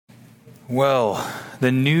Well, the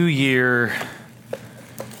new year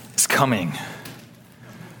is coming,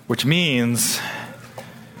 which means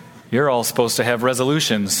you're all supposed to have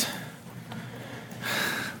resolutions.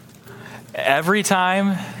 Every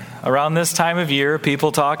time around this time of year,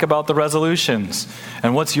 people talk about the resolutions.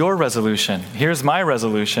 And what's your resolution? Here's my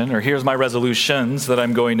resolution, or here's my resolutions that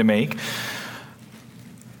I'm going to make.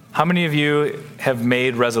 How many of you have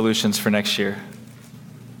made resolutions for next year?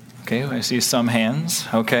 Okay, I see some hands.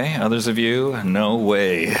 Okay, others of you, no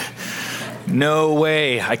way. No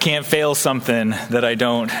way. I can't fail something that I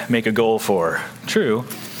don't make a goal for. True.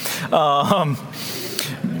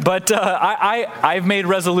 But I've made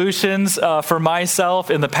resolutions for myself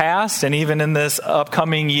in the past, and even in this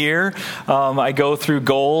upcoming year. I go through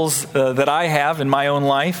goals that I have in my own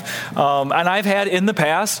life. And I've had in the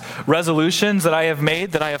past resolutions that I have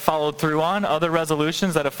made that I have followed through on, other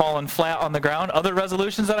resolutions that have fallen flat on the ground, other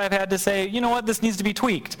resolutions that I've had to say, you know what, this needs to be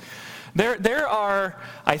tweaked. There are,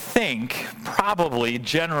 I think, probably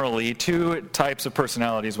generally two types of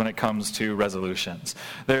personalities when it comes to resolutions.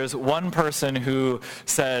 There's one person who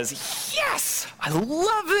says, yes, I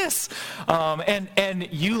love this. And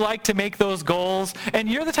you like to make those goals. And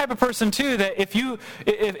you're the type of person, too, that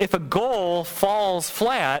if a goal falls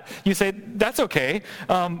flat, you say, that's okay.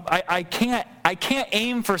 I can't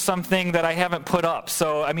aim for something that I haven't put up.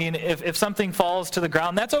 So, I mean, if something falls to the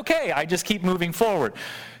ground, that's okay. I just keep moving forward.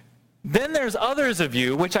 Then there's others of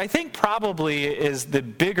you, which I think probably is the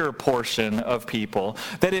bigger portion of people,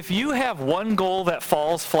 that if you have one goal that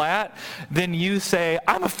falls flat, then you say,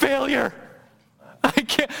 I'm a failure. I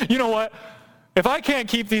can't, you know what? If I can't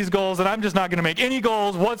keep these goals, then I'm just not going to make any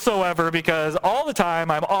goals whatsoever because all the time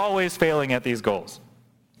I'm always failing at these goals.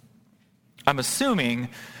 I'm assuming,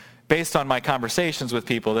 based on my conversations with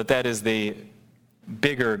people, that is the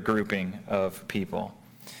bigger grouping of people.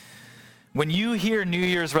 When you hear New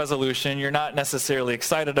Year's resolution, you're not necessarily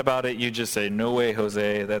excited about it. You just say, no way,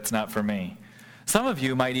 Jose, that's not for me. Some of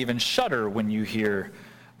you might even shudder when you hear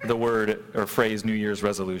the word or phrase New Year's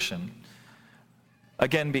resolution.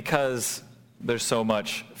 Again, because there's so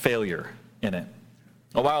much failure in it.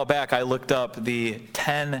 A while back, I looked up the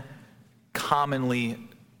 10 commonly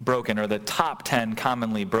broken, or the top 10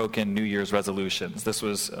 commonly broken New Year's resolutions. This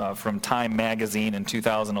was from Time Magazine in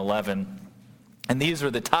 2011. And these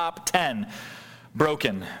are the top 10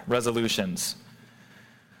 broken resolutions.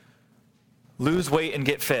 Lose weight and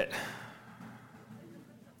get fit.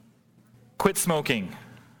 Quit smoking.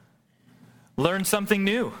 Learn something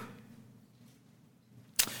new.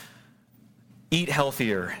 Eat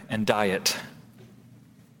healthier and diet.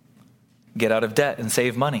 Get out of debt and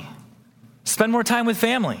save money. Spend more time with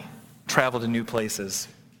family. Travel to new places.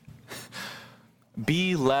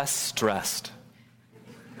 Be less stressed.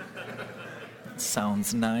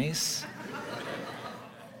 Sounds nice.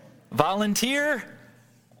 Volunteer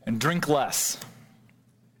and drink less.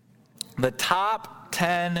 The top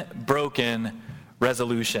 10 broken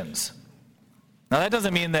resolutions. Now, that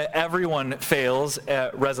doesn't mean that everyone fails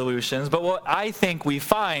at resolutions, but what I think we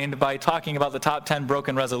find by talking about the top 10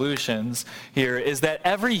 broken resolutions here is that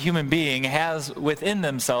every human being has within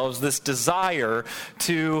themselves this desire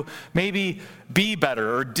to maybe be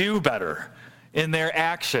better or do better in their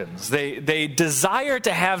actions. They desire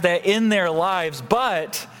to have that in their lives,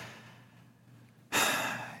 but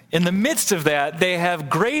in the midst of that, they have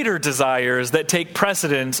greater desires that take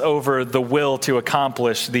precedence over the will to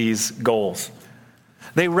accomplish these goals.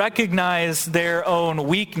 They recognize their own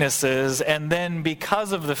weaknesses, and then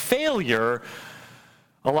because of the failure,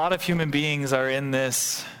 a lot of human beings are in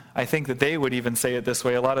this, I think that they would even say it this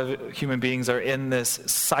way, a lot of human beings are in this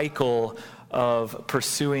cycle of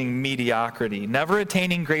pursuing mediocrity, never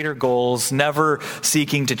attaining greater goals, never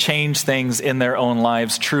seeking to change things in their own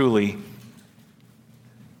lives truly.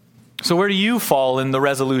 So where do you fall in the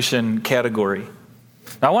resolution category?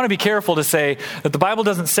 Now, I want to be careful to say that the Bible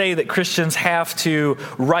doesn't say that Christians have to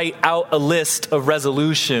write out a list of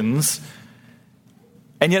resolutions,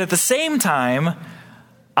 and yet at the same time,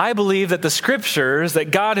 I believe that the Scriptures,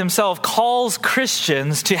 that God Himself calls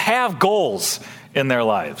Christians to have goals in their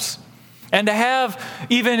lives. And to have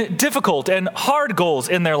even difficult and hard goals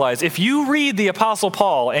in their lives. If you read the Apostle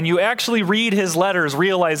Paul and you actually read his letters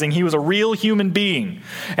realizing he was a real human being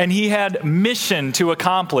and he had mission to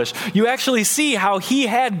accomplish, you actually see how he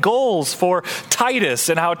had goals for Titus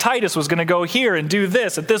and how Titus was going to go here and do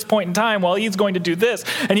this at this point in time while he's going to do this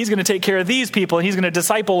and he's going to take care of these people and he's going to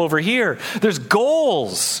disciple over here. There's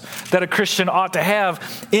goals that a Christian ought to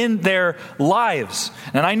have in their lives.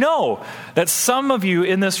 And I know that some of you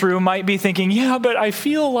in this room might be thinking, yeah, but I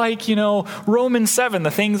feel like, Romans 7,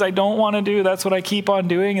 the things I don't want to do, that's what I keep on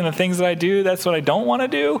doing. And the things that I do, that's what I don't want to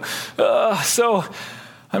do. So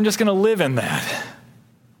I'm just going to live in that.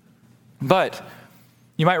 But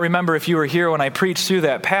you might remember if you were here when I preached through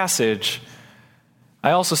that passage,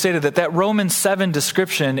 I also stated that Romans 7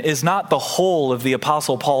 description is not the whole of the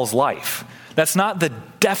Apostle Paul's life. That's not the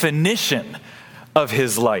definition of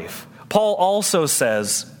his life. Paul also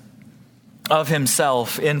says of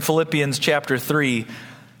himself in Philippians chapter 3,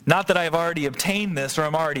 not that I have already obtained this or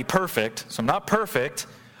I'm already perfect, so I'm not perfect,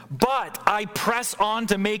 but I press on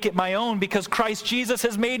to make it my own because Christ Jesus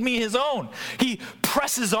has made me his own. He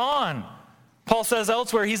presses on. Paul says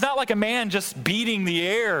elsewhere, he's not like a man just beating the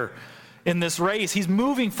air in this race. He's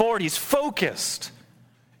moving forward. He's focused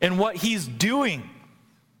in what he's doing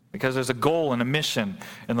because there's a goal and a mission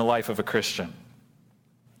in the life of a Christian.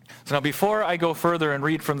 So now before I go further and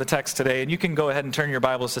read from the text today, and you can go ahead and turn your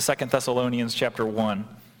Bibles to 2 Thessalonians chapter 1.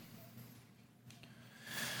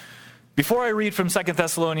 Before I read from 2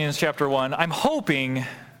 Thessalonians chapter 1, I'm hoping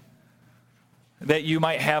that you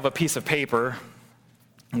might have a piece of paper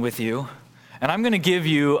with you, and I'm going to give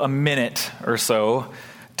you a minute or so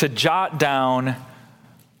to jot down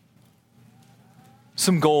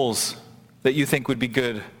some goals that you think would be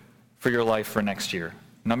good for your life for next year.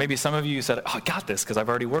 Now, maybe some of you said, I got this because I've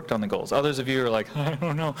already worked on the goals. Others of you are like, I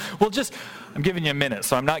don't know. Well, I'm giving you a minute,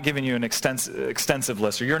 so I'm not giving you an extensive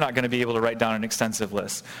list, or you're not going to be able to write down an extensive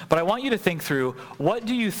list. But I want you to think through, what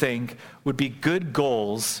do you think would be good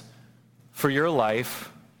goals for your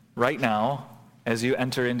life right now as you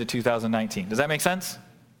enter into 2019? Does that make sense?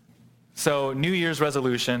 So, New Year's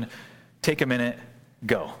resolution, take a minute,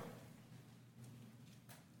 go.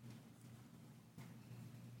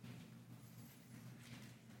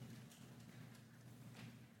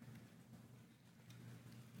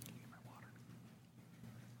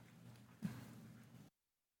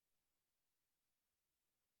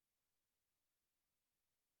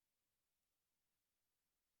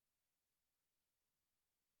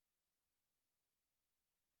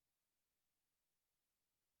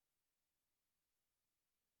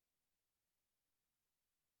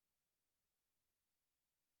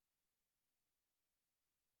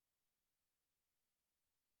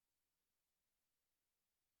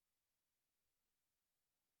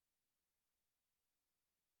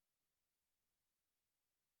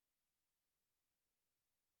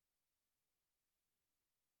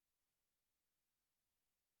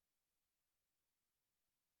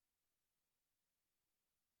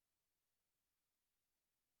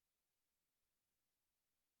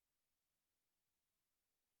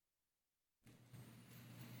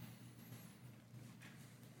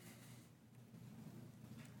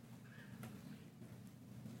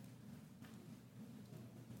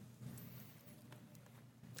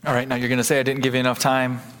 All right, now you're going to say I didn't give you enough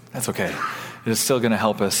time. That's okay. It is still going to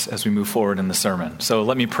help us as we move forward in the sermon. So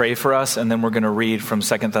let me pray for us, and then we're going to read from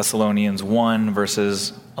 2 Thessalonians 1,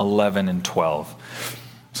 verses 11 and 12.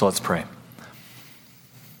 So let's pray.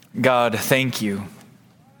 God, thank you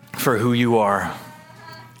for who you are.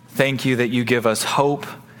 Thank you that you give us hope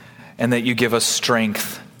and that you give us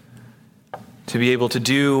strength to be able to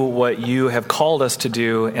do what you have called us to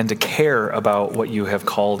do and to care about what you have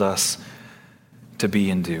called us to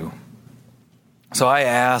be and do. So I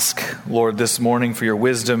ask, Lord, this morning for your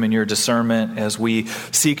wisdom and your discernment as we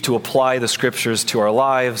seek to apply the scriptures to our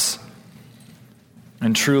lives.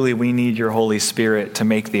 And truly, we need your Holy Spirit to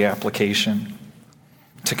make the application,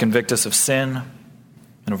 to convict us of sin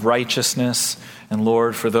and of righteousness. And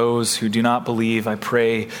Lord, for those who do not believe, I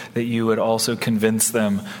pray that you would also convince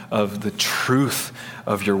them of the truth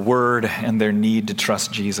of your word and their need to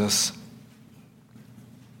trust Jesus.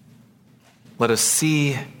 Let us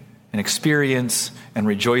see and experience and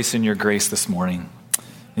rejoice in your grace this morning.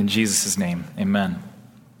 In Jesus' name, amen.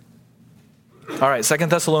 All right, 2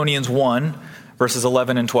 Thessalonians 1, verses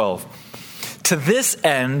 11 and 12. To this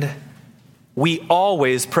end, we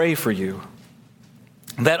always pray for you,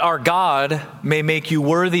 that our God may make you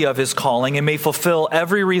worthy of his calling and may fulfill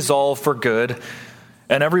every resolve for good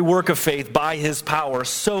and every work of faith by his power,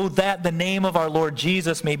 so that the name of our Lord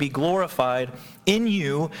Jesus may be glorified in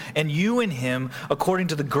you and you in him, according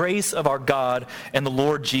to the grace of our God and the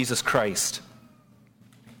Lord Jesus Christ.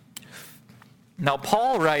 Now,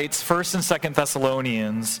 Paul writes 1st and 2nd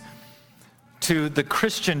Thessalonians to the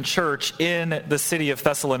Christian church in the city of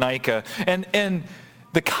Thessalonica. And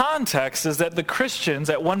the context is that the Christians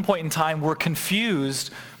at one point in time were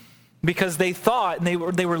confused because they thought, and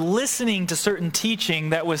they were listening to certain teaching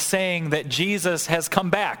that was saying that Jesus has come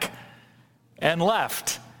back and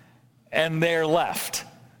left, and they're left.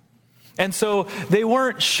 And so they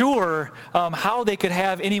weren't sure how they could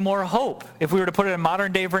have any more hope. If we were to put it in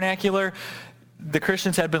modern day vernacular, the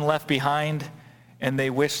Christians had been left behind and they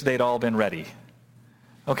wished they'd all been ready.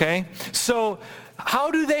 Okay? So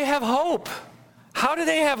how do they have hope? How do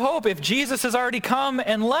they have hope if Jesus has already come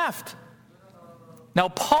and left? Now,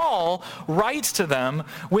 Paul writes to them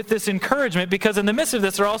with this encouragement because in the midst of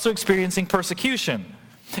this, they're also experiencing persecution.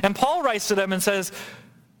 And Paul writes to them and says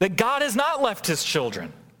that God has not left his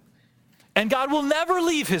children. And God will never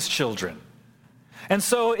leave his children. And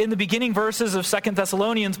so in the beginning verses of 2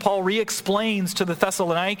 Thessalonians, Paul re-explains to the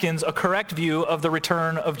Thessalonians a correct view of the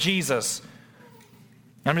return of Jesus.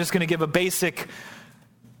 I'm just going to give a basic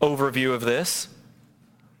overview of this.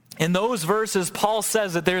 In those verses, Paul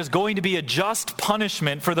says that there is going to be a just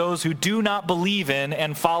punishment for those who do not believe in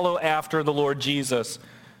and follow after the Lord Jesus.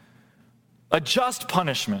 A just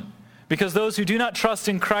punishment. Because those who do not trust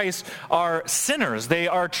in Christ are sinners. They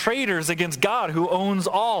are traitors against God who owns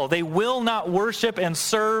all. They will not worship and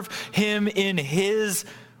serve him in his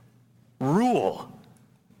rule.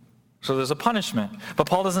 So there's a punishment. But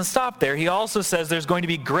Paul doesn't stop there. He also says there's going to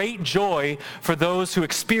be great joy for those who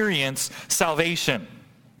experience salvation.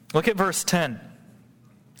 Look at verse 10.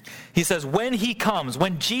 He says, when he comes,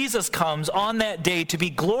 when Jesus comes on that day to be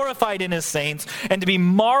glorified in his saints and to be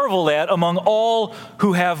marveled at among all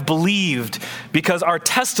who have believed, because our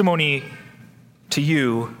testimony to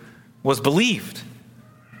you was believed.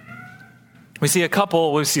 We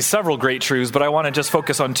see several great truths, but I want to just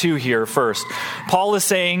focus on two here first. Paul is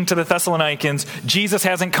saying to the Thessalonians, Jesus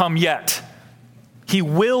hasn't come yet. He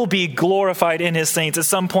will be glorified in his saints at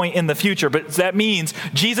some point in the future, but that means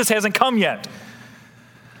Jesus hasn't come yet.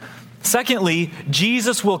 Secondly,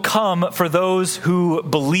 Jesus will come for those who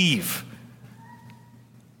believe.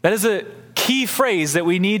 That is a key phrase that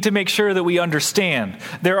we need to make sure that we understand.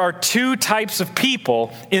 There are two types of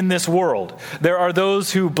people in this world. There are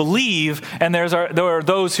those who believe, and there are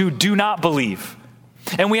those who do not believe.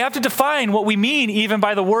 And we have to define what we mean even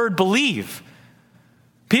by the word believe.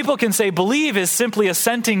 People can say believe is simply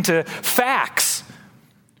assenting to facts.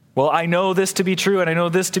 Well, I know this to be true, and I know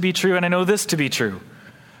this to be true, and I know this to be true.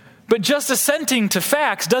 But just assenting to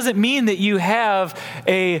facts doesn't mean that you have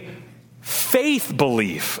a faith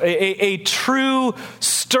belief, a true,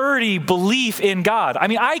 sturdy belief in God. I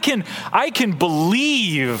mean, I can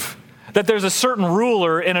believe that there's a certain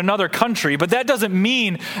ruler in another country, but that doesn't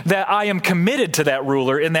mean that I am committed to that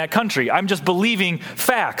ruler in that country. I'm just believing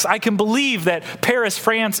facts. I can believe that Paris,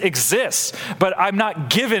 France exists, but I'm not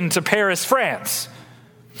given to Paris, France.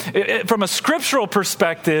 From a scriptural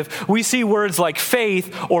perspective, we see words like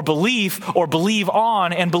faith or believe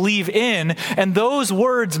on and believe in, and those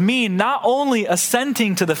words mean not only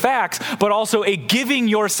assenting to the facts, but also a giving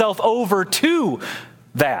yourself over to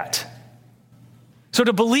that. So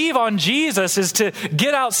to believe on Jesus is to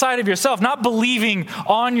get outside of yourself, not believing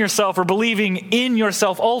on yourself or believing in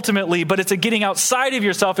yourself ultimately, but it's a getting outside of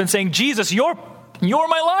yourself and saying, Jesus, you're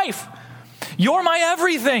my life. You're my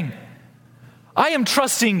everything. I am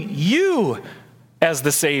trusting you as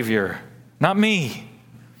the Savior, not me.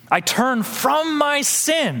 I turn from my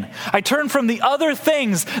sin. I turn from the other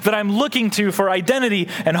things that I'm looking to for identity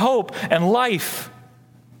and hope and life.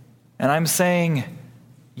 And I'm saying,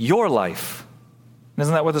 your life.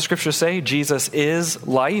 Isn't that what the scriptures say? Jesus is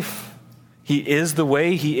life. He is the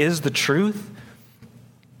way. He is the truth.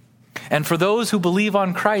 And for those who believe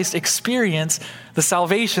on Christ, experience the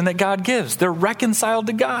salvation that God gives. They're reconciled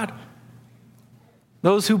to God.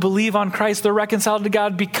 Those who believe on Christ, they're reconciled to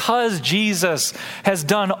God because Jesus has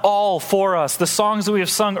done all for us. The songs that we have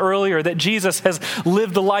sung earlier, that Jesus has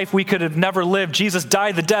lived the life we could have never lived. Jesus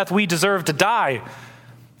died the death we deserve to die.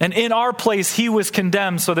 And in our place, he was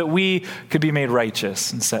condemned so that we could be made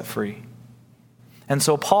righteous and set free. And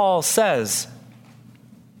so Paul says,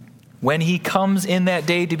 when he comes in that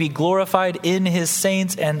day to be glorified in his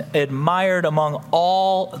saints and admired among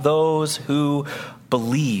all those who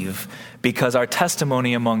believe, because our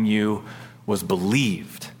testimony among you was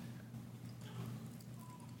believed.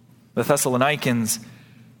 The Thessalonians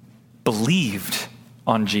believed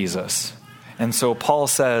on Jesus. And so Paul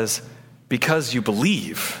says, because you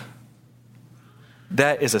believe,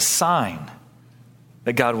 that is a sign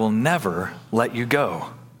that God will never let you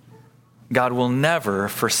go. God will never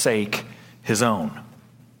forsake his own.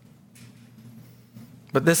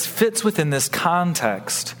 But this fits within this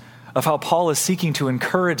context of how Paul is seeking to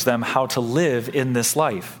encourage them how to live in this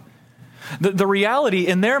life. The reality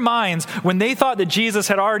in their minds, when they thought that Jesus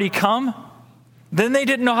had already come, then they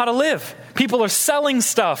didn't know how to live. People are selling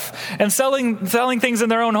stuff and selling things in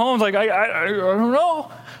their own homes. Like, I don't know.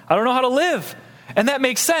 I don't know how to live. And that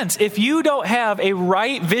makes sense. If you don't have a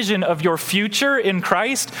right vision of your future in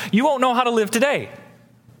Christ, you won't know how to live today.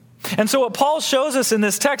 And so what Paul shows us in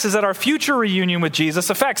this text is that our future reunion with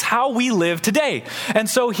Jesus affects how we live today. And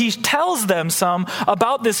so he tells them some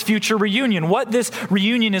about this future reunion, what this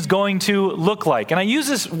reunion is going to look like. And I use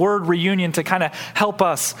this word reunion to kind of help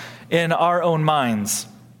us in our own minds.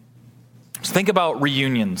 So think about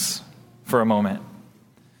reunions for a moment.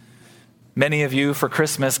 Many of you for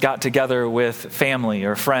Christmas got together with family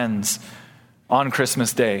or friends on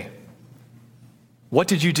Christmas Day. What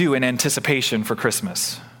did you do in anticipation for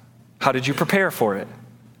Christmas? How did you prepare for it?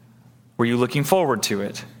 Were you looking forward to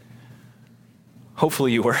it?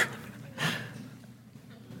 Hopefully you were.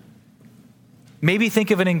 Maybe think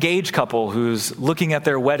of an engaged couple who's looking at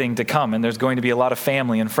their wedding to come, and there's going to be a lot of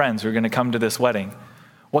family and friends who are going to come to this wedding.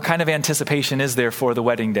 What kind of anticipation is there for the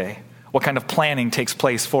wedding day? What kind of planning takes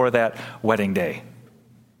place for that wedding day?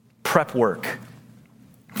 Prep work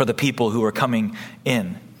for the people who are coming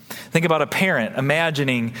in. Think about a parent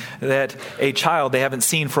imagining that a child they haven't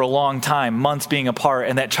seen for a long time, months being apart,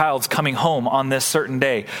 and that child's coming home on this certain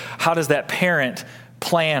day. How does that parent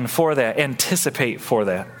plan for that, anticipate for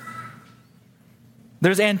that?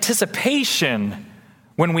 There's anticipation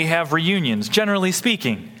when we have reunions, generally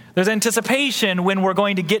speaking. There's anticipation when we're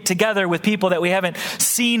going to get together with people that we haven't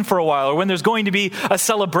seen for a while, or when there's going to be a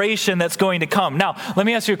celebration that's going to come. Now, let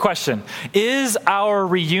me ask you a question. Is our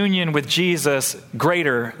reunion with Jesus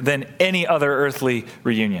greater than any other earthly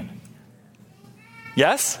reunion?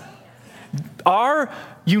 Yes? Our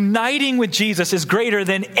uniting with Jesus is greater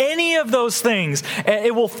than any of those things.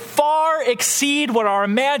 It will far exceed what our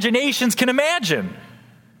imaginations can imagine.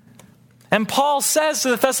 And Paul says to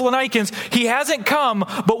the Thessalonians, he hasn't come,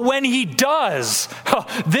 but when he does,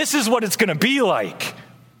 this is what it's going to be like.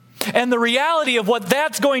 And the reality of what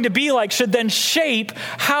that's going to be like should then shape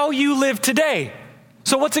how you live today.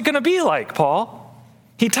 So what's it going to be like, Paul?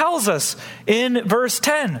 He tells us in verse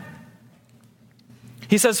 10.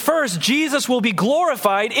 He says, first, Jesus will be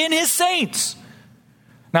glorified in his saints.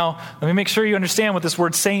 Now, let me make sure you understand what this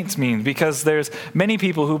word saints means, because there's many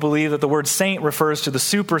people who believe that the word saint refers to the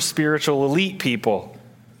super spiritual elite people.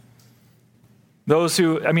 Those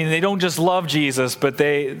who, they don't just love Jesus, but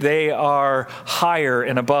they are higher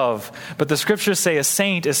and above. But the scriptures say a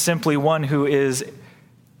saint is simply one who is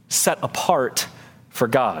set apart for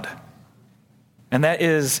God. And that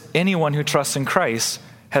is anyone who trusts in Christ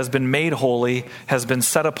has been made holy, has been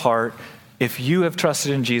set apart. If you have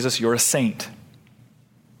trusted in Jesus, you're a saint.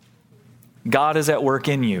 God is at work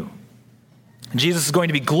in you. Jesus is going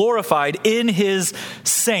to be glorified in his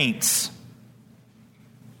saints.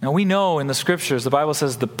 Now we know in the scriptures, the Bible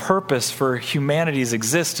says the purpose for humanity's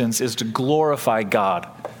existence is to glorify God,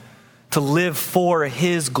 to live for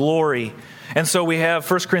his glory. And so we have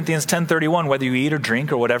 1 Corinthians 10:31, whether you eat or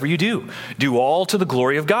drink or whatever you do all to the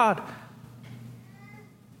glory of God.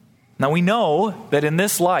 Now we know that in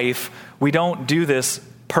this life, we don't do this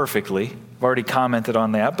perfectly. I've already commented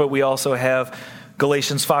on that, but we also have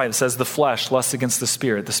Galatians 5. It says the flesh lusts against the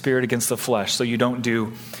spirit against the flesh, so you don't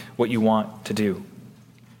do what you want to do.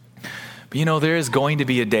 But there is going to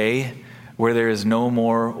be a day where there is no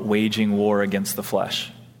more waging war against the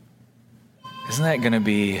flesh. Isn't that going to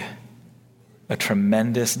be a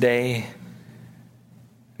tremendous day?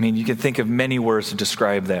 You can think of many words to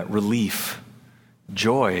describe that. Relief,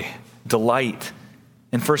 joy, delight.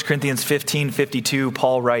 In 1 Corinthians 15:52,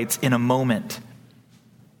 Paul writes, in a moment,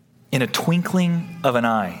 in a twinkling of an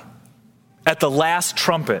eye, at the last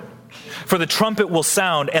trumpet, for the trumpet will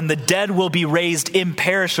sound, and the dead will be raised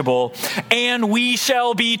imperishable, and we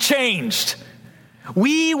shall be changed.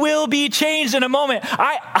 We will be changed in a moment.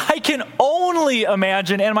 I can only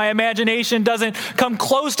imagine, and my imagination doesn't come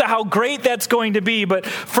close to how great that's going to be. But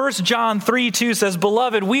 1 John 3:2 says,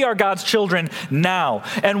 beloved, we are God's children now.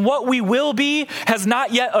 And what we will be has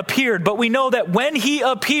not yet appeared. But we know that when he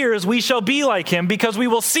appears, we shall be like him, because we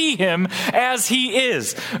will see him as he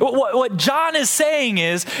is. What John is saying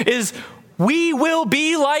is we will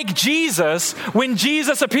be like Jesus when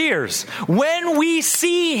Jesus appears. When we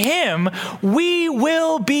see him, we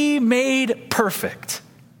will be made perfect.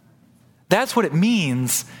 That's what it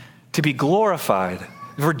means to be glorified,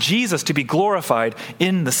 for Jesus to be glorified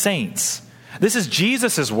in the saints. This is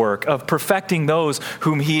Jesus' work of perfecting those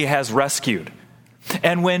whom he has rescued.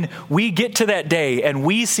 And when we get to that day and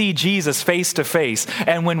we see Jesus face to face,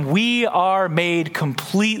 and when we are made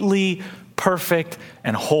completely perfect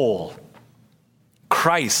and whole,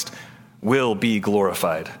 Christ will be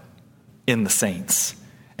glorified in the saints.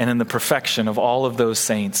 And in the perfection of all of those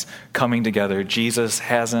saints coming together, Jesus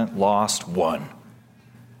hasn't lost one.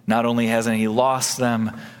 Not only hasn't he lost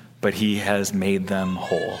them, but he has made them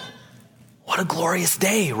whole. What a glorious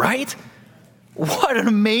day, right? What an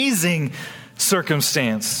amazing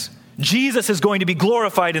circumstance. Jesus is going to be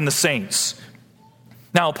glorified in the saints.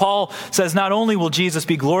 Now, Paul says not only will Jesus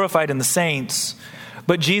be glorified in the saints,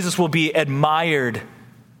 but Jesus will be admired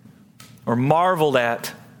or marveled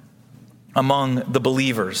at among the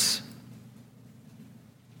believers.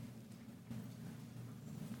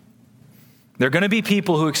 There are going to be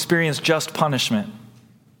people who experience just punishment,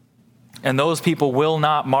 and those people will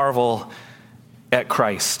not marvel at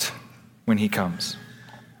Christ when he comes.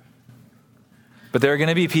 But there are going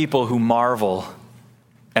to be people who marvel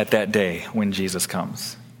at that day when Jesus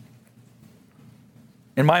comes.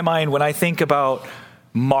 In my mind, when I think about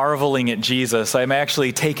marveling at Jesus, I'm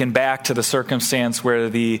actually taken back to the circumstance where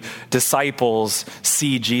the disciples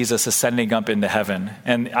see Jesus ascending up into heaven.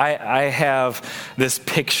 And I have this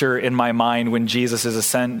picture in my mind when Jesus is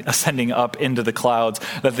ascending up into the clouds,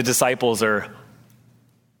 that the disciples are,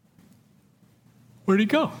 where'd he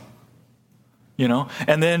go? You know,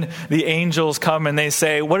 and then the angels come and they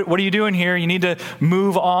say, what are you doing here? You need to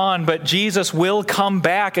move on. But Jesus will come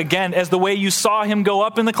back again. As the way you saw him go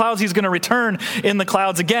up in the clouds, he's going to return in the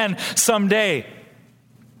clouds again someday.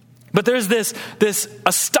 But there's this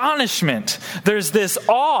astonishment. There's this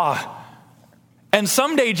awe. And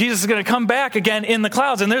someday Jesus is going to come back again in the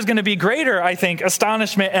clouds, and there's going to be greater, I think,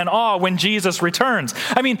 astonishment and awe when Jesus returns.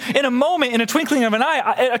 I mean, in a moment, in a twinkling of an eye,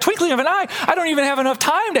 I don't even have enough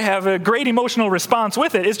time to have a great emotional response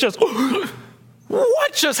with it. It's just,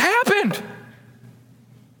 what just happened?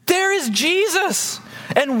 There is Jesus.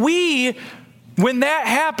 And when that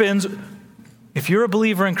happens, if you're a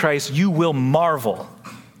believer in Christ, you will marvel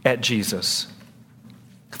at Jesus.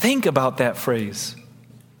 Think about that phrase.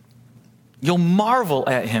 You'll marvel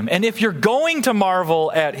at him. And if you're going to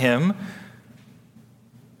marvel at him,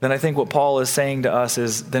 then I think what Paul is saying to us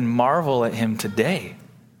is, then marvel at him today.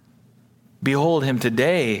 Behold him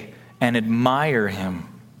today and admire him.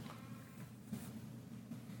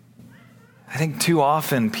 I think too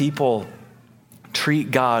often people treat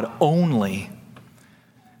God only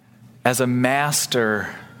as a master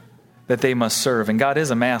that they must serve. And God is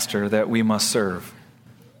a master that we must serve.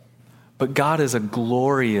 But God is a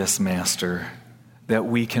glorious master that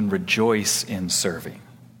we can rejoice in serving.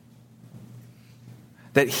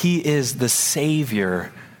 That he is the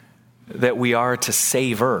Savior that we are to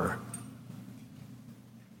savor.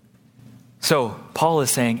 So Paul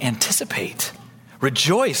is saying, anticipate,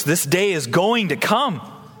 rejoice, this day is going to come.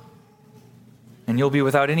 And you'll be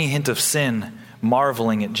without any hint of sin,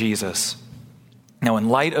 marveling at Jesus. Now, in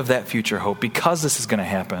light of that future hope, because this is going to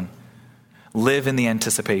happen, live in the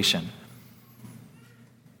anticipation.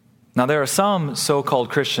 Now, there are some so-called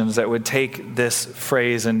Christians that would take this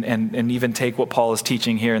phrase and even take what Paul is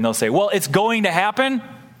teaching here, and they'll say, well, it's going to happen.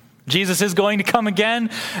 Jesus is going to come again,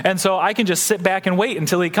 and so I can just sit back and wait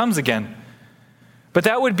until he comes again. But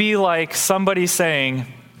that would be like somebody saying,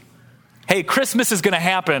 hey, Christmas is going to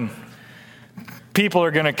happen. People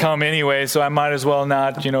are going to come anyway, so I might as well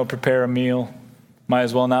not, prepare a meal. Might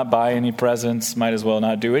as well not buy any presents. Might as well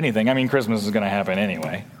not do anything. I mean, Christmas is going to happen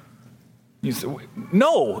anyway. You say,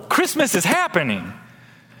 no, Christmas is happening.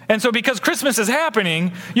 And so because Christmas is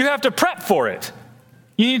happening, you have to prep for it.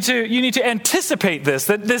 You need to anticipate this,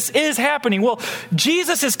 that this is happening. Well,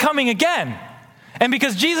 Jesus is coming again. And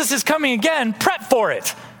because Jesus is coming again, prep for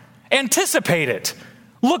it. Anticipate it.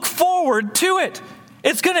 Look forward to it.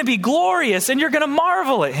 It's going to be glorious, and you're going to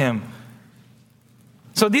marvel at him.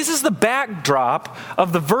 So this is the backdrop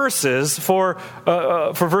of the verses for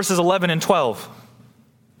verses 11 and 12.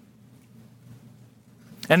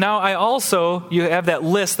 And now you have that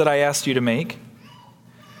list that I asked you to make.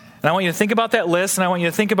 And I want you to think about that list, and I want you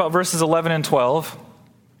to think about verses 11 and 12.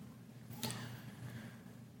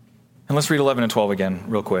 And let's read 11 and 12 again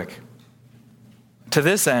real quick. To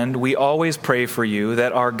this end, we always pray for you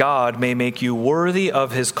that our God may make you worthy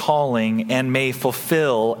of his calling and may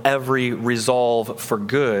fulfill every resolve for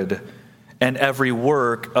good and every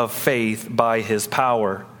work of faith by his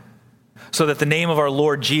power, so that the name of our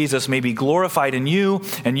Lord Jesus may be glorified in you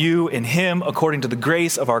and you in him, according to the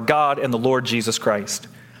grace of our God and the Lord Jesus Christ.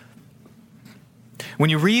 When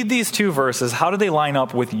you read these two verses, how do they line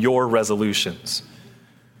up with your resolutions?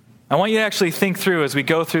 I want you to actually think through as we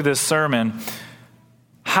go through this sermon,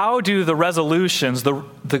 how do the resolutions,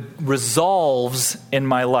 the resolves in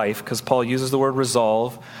my life, because Paul uses the word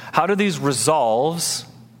resolve, how do these resolves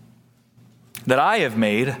that I have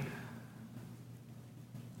made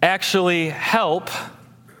actually help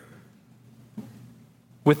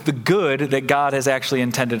with the good that God has actually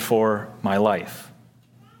intended for my life?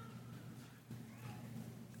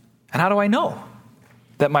 And how do I know?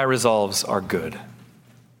 that my resolves are good.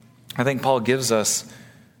 I think Paul gives us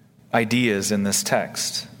ideas in this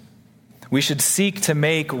text. We should seek to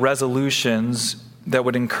make resolutions that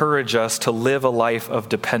would encourage us to live a life of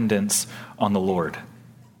dependence on the Lord.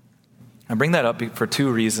 I bring that up for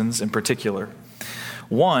two reasons in particular.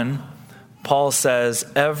 One, Paul says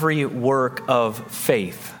every work of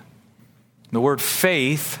faith. The word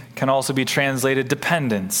faith can also be translated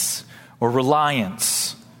dependence or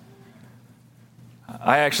reliance.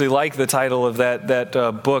 I actually like the title of that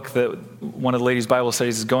book that one of the ladies' Bible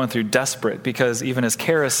studies is going through, Desperate, because even as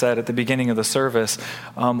Kara said at the beginning of the service,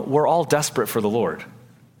 we're all desperate for the Lord.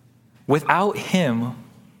 Without him,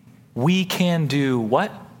 we can do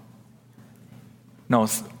what? No,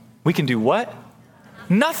 we can do what?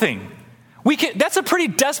 Nothing. That's a pretty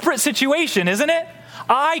desperate situation, isn't it?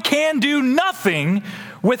 I can do nothing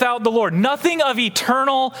without the Lord. Nothing of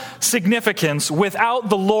eternal significance without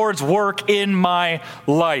the Lord's work in my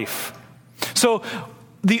life. So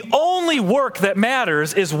the only work that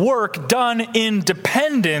matters is work done in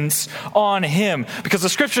dependence on him. Because the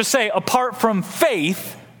scriptures say, apart from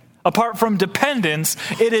faith, apart from dependence,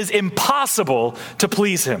 it is impossible to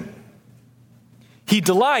please him. He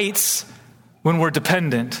delights when we're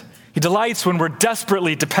dependent. He delights when we're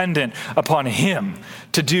desperately dependent upon him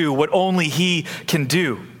to do what only he can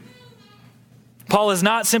do. Paul is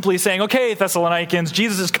not simply saying, okay, Thessalonians,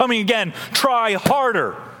 Jesus is coming again, try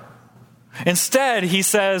harder. Instead, he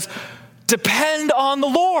says, depend on the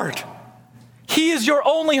Lord. He is your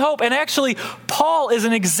only hope. And actually, Paul is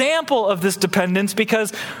an example of this dependence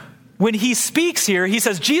because when he speaks here, he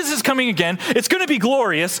says, Jesus is coming again. It's going to be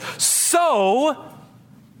glorious. So,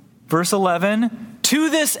 verse 11, to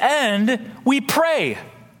this end, we pray.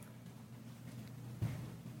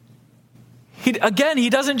 He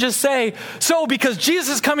doesn't just say, so because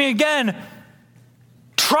Jesus is coming again,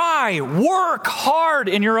 try, work hard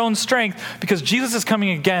in your own strength. Because Jesus is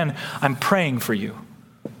coming again, I'm praying for you.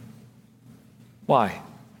 Why?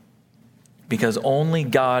 Because only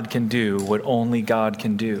God can do what only God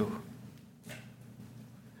can do.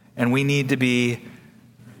 And we need to be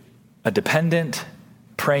a dependent,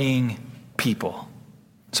 praying people.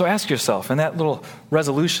 So ask yourself, in that little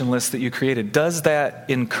resolution list that you created, does that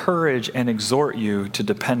encourage and exhort you to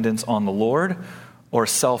dependence on the Lord or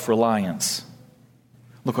self-reliance?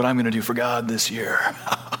 Look what I'm going to do for God this year.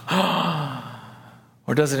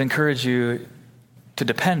 Or does it encourage you to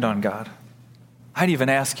depend on God? I'd even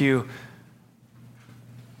ask you,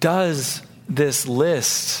 does this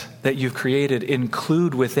list that you've created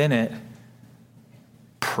include within it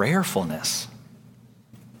prayerfulness?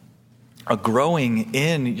 A growing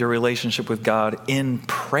in your relationship with God in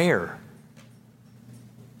prayer.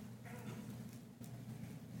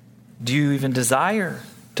 Do you even desire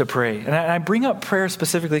to pray? And I bring up prayer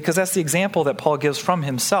specifically because that's the example that Paul gives from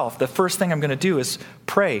himself. The first thing I'm going to do is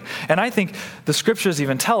pray. And I think the scriptures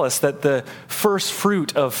even tell us that the first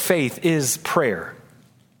fruit of faith is prayer.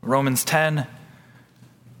 Romans 10,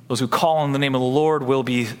 those who call on the name of the Lord will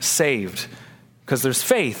be saved. Because there's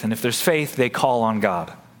faith, and if there's faith, they call on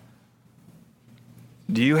God.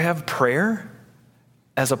 Do you have prayer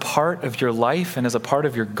as a part of your life and as a part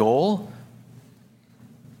of your goal?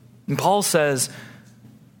 And Paul says,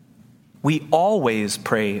 we always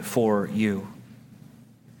pray for you.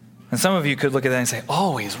 And some of you could look at that and say,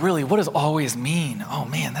 always? Really? What does always mean? Oh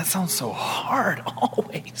man, that sounds so hard,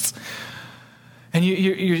 always. And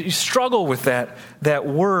you struggle with that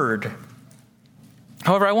word.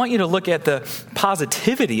 However, I want you to look at the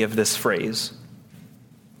positivity of this phrase.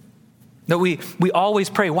 That we always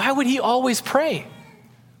pray. Why would he always pray?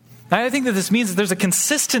 I think that this means that there's a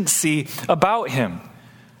consistency about him.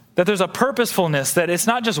 That there's a purposefulness, that it's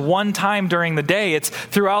not just one time during the day. It's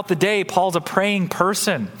throughout the day. Paul's a praying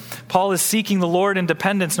person. Paul is seeking the Lord in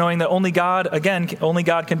dependence, knowing that only God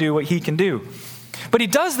can do what he can do. But he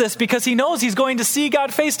does this because he knows he's going to see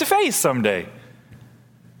God face to face someday.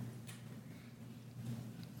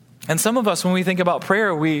 And some of us, when we think about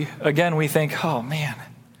prayer, we think, oh man,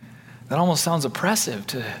 that almost sounds oppressive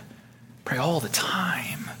to pray all the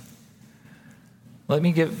time. Let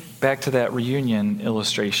me get back to that reunion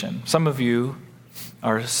illustration. Some of you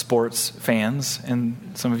are sports fans,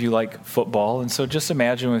 and some of you like football. And so just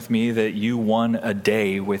imagine with me that you won a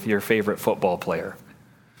day with your favorite football player.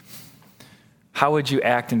 How would you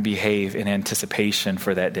act and behave in anticipation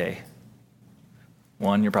for that day?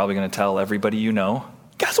 One, you're probably going to tell everybody you know,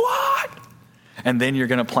 guess what? And then you're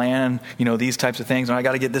going to plan, these types of things. I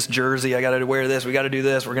got to get this jersey. I got to wear this. We got to do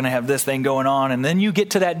this. We're going to have this thing going on. And then you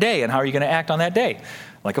get to that day. And how are you going to act on that day?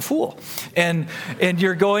 Like a fool. And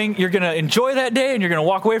you're going to enjoy that day. And you're going to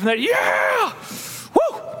walk away from that. Yeah!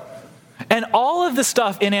 Woo! And all of the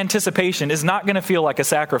stuff in anticipation is not going to feel like a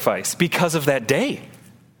sacrifice because of that day.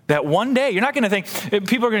 That one day. You're not going to think,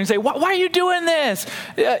 people are going to say, why are you doing this?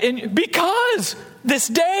 Because this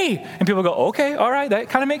day. And people go, okay, all right, that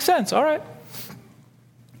kind of makes sense. All right.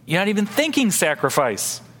 You're not even thinking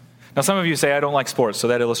sacrifice. Now, some of you say, I don't like sports, so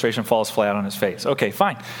that illustration falls flat on his face. Okay,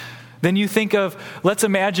 fine. Then you think of, let's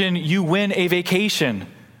imagine you win a vacation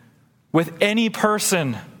with any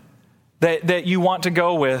person that you want to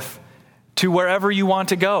go with to wherever you want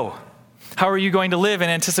to go. How are you going to live in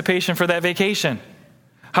anticipation for that vacation?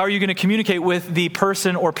 How are you going to communicate with the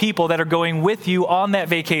person or people that are going with you on that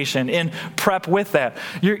vacation in prep with that?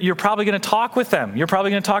 You're probably going to talk with them. You're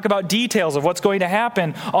probably going to talk about details of what's going to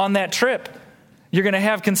happen on that trip. You're going to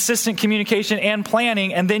have consistent communication and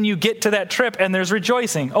planning, and then you get to that trip and there's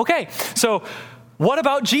rejoicing. Okay, so what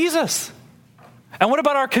about Jesus? And what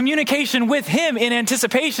about our communication with him in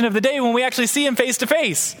anticipation of the day when we actually see him face to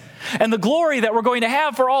face? And the glory that we're going to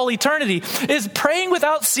have for all eternity. Is praying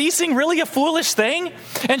without ceasing really a foolish thing?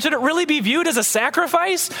 And should it really be viewed as a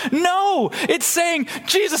sacrifice? No, it's saying,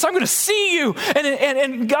 Jesus, I'm going to see you.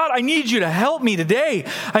 And God, I need you to help me today.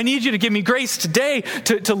 I need you to give me grace today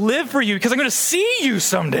to live for you because I'm going to see you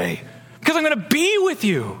someday. Because I'm going to be with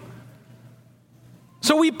you.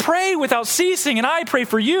 So we pray without ceasing, and I pray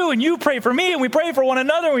for you, and you pray for me, and we pray for one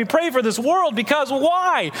another, and we pray for this world, because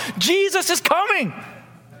why? Jesus is coming.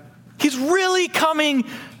 He's really coming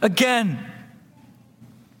again.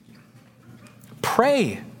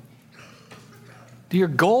 Pray. Do your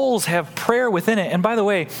goals have prayer within it? And by the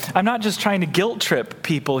way, I'm not just trying to guilt trip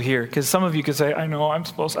people here, because some of you could say, I know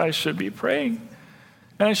I should be praying,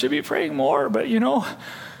 and I should be praying more, but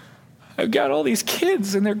I've got all these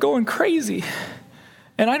kids, and they're going crazy.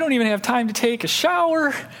 And I don't even have time to take a shower.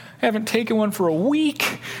 I haven't taken one for a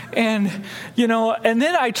week. And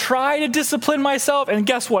then I try to discipline myself. And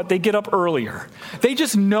guess what? They get up earlier. They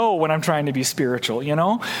just know when I'm trying to be spiritual,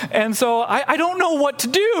 And so I don't know what to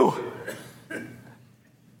do.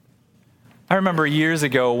 I remember years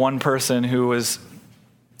ago, one person who was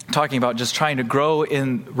talking about just trying to grow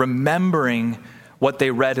in remembering what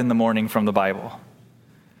they read in the morning from the Bible.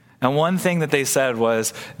 And one thing that they said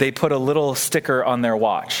was they put a little sticker on their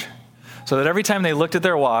watch so that every time they looked at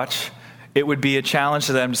their watch, it would be a challenge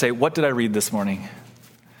to them to say, what did I read this morning?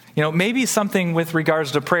 Maybe something with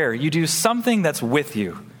regards to prayer. You do something that's with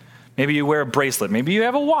you. Maybe you wear a bracelet. Maybe you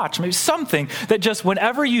have a watch. Maybe something that just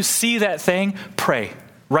whenever you see that thing, pray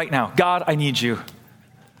right now. God, I need you.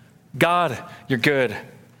 God, you're good.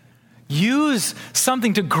 Use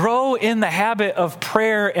something to grow in the habit of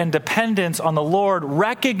prayer and dependence on the Lord,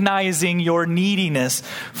 recognizing your neediness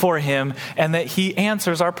for him and that he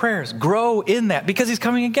answers our prayers. Grow in that because he's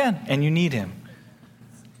coming again and you need him.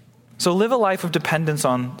 So live a life of dependence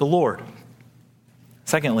on the Lord.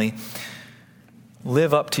 Secondly,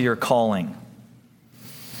 live up to your calling.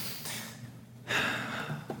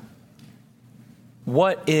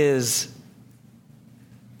 What is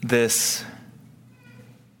this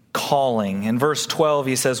calling? In verse 12,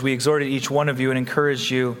 he says, we exhorted each one of you and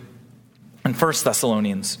encouraged you. In 1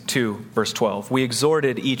 Thessalonians 2, verse 12, we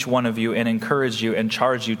exhorted each one of you and encouraged you and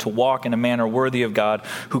charged you to walk in a manner worthy of God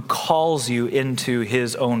who calls you into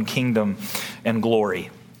his own kingdom and glory.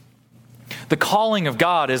 The calling of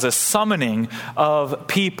God is a summoning of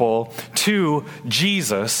people to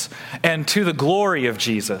Jesus and to the glory of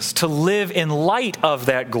Jesus, to live in light of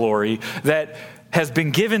that glory that has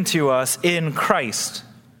been given to us in Christ.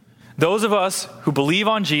 Those of us who believe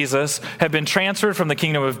on Jesus have been transferred from the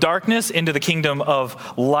kingdom of darkness into the kingdom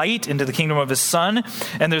of light, into the kingdom of his Son.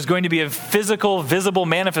 And there's going to be a physical, visible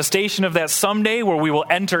manifestation of that someday where we will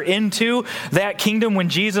enter into that kingdom when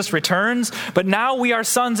Jesus returns. But now we are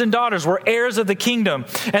sons and daughters. We're heirs of the kingdom.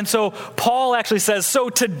 And so Paul actually says, so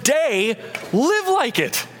today, live like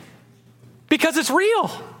it. Because it's real.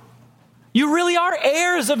 You really are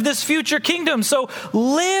heirs of this future kingdom. So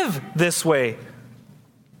live this way.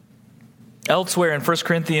 Elsewhere in 1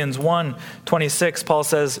 Corinthians 1:26, Paul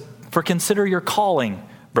says, for consider your calling,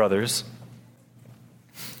 brothers.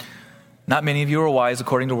 Not many of you are wise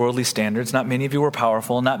according to worldly standards. Not many of you were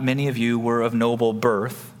powerful. Not many of you were of noble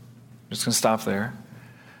birth. I'm just going to stop there.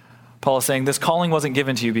 Paul is saying this calling wasn't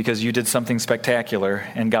given to you because you did something spectacular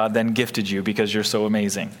and God then gifted you because you're so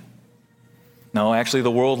amazing. No, actually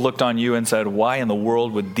the world looked on you and said, why in the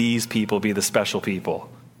world would these people be the special people?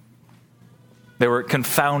 They were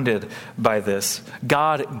confounded by this.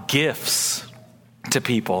 God gifts to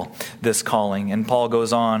people this calling. And Paul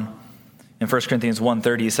goes on in 1 Corinthians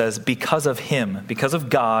 1:30, he says, because of him, because of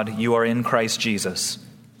God, you are in Christ Jesus.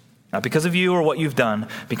 Not because of you or what you've done,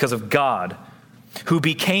 because of God. who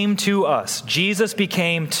became to us. Jesus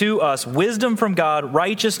became to us wisdom from God,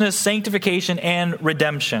 righteousness, sanctification, and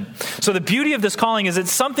redemption. So the beauty of this calling is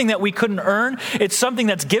it's something that we couldn't earn. It's something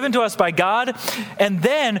that's given to us by God. And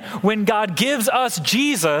then when God gives us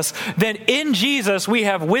Jesus, then in Jesus we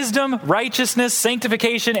have wisdom, righteousness,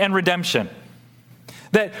 sanctification, and redemption.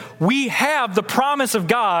 That we have the promise of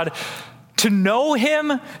God to know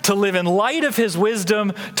him, to live in light of his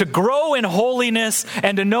wisdom, to grow in holiness,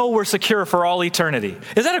 and to know we're secure for all eternity.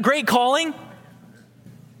 Is that a great calling?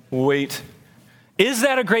 Wait. Is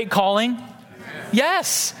that a great calling?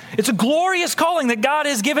 Yes. It's a glorious calling that God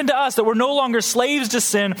has given to us, that we're no longer slaves to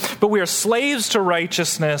sin, but we are slaves to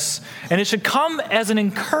righteousness. And it should come as an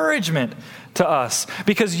encouragement to us,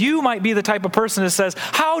 because you might be the type of person that says,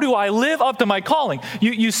 how do I live up to my calling?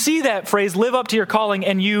 You see that phrase, live up to your calling,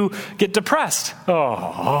 and you get depressed.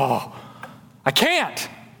 Oh, I can't.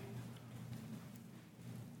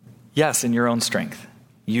 Yes, in your own strength,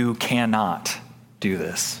 you cannot do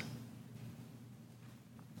this.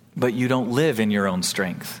 But you don't live in your own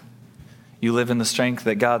strength. You live in the strength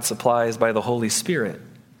that God supplies by the Holy Spirit.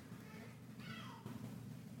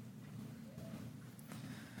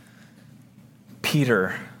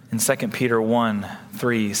 Peter, in 2 Peter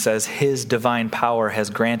 1:3 says, his divine power has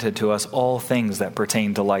granted to us all things that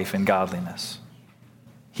pertain to life and godliness.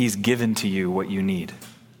 He's given to you what you need.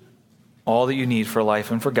 All that you need for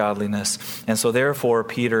life and for godliness. And so therefore,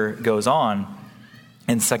 Peter goes on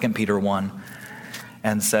in 2 Peter 1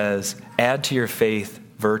 and says, add to your faith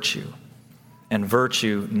virtue, and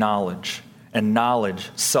virtue knowledge, and knowledge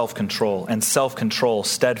self-control, and self-control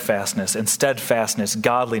steadfastness, and steadfastness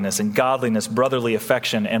godliness, and godliness brotherly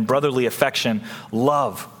affection, and brotherly affection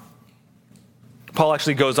love. Paul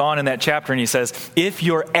actually goes on in that chapter and he says, if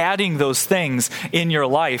you're adding those things in your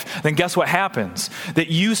life, then guess what happens? That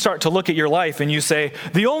you start to look at your life and you say,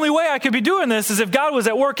 the only way I could be doing this is if God was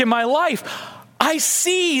at work in my life. I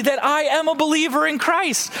see that I am a believer in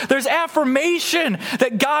Christ. There's affirmation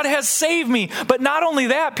that God has saved me. But not only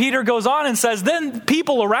that, Peter goes on and says, then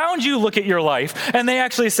people around you look at your life and they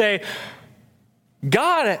actually say,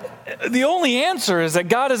 God, the only answer is that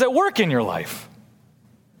God is at work in your life.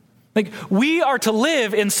 Like, we are to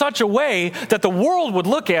live in such a way that the world would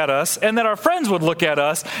look at us and that our friends would look at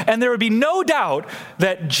us, and there would be no doubt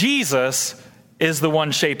that Jesus is the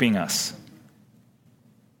one shaping us.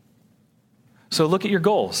 So look at your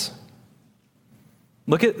goals.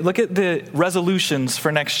 Look at the resolutions for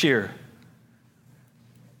next year.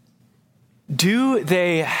 Do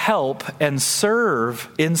they help and serve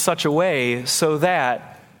in such a way so that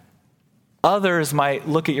others might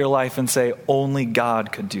look at your life and say, only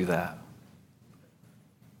God could do that?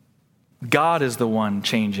 God is the one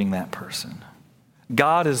changing that person.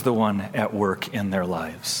 God is the one at work in their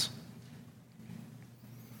lives.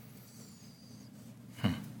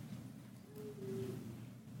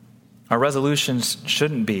 Our resolutions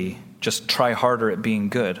shouldn't be just try harder at being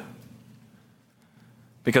good.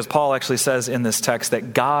 Because Paul actually says in this text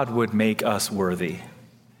that God would make us worthy.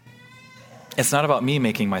 It's not about me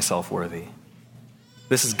making myself worthy.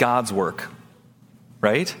 This is God's work,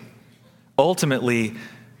 right? Ultimately,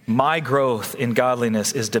 my growth in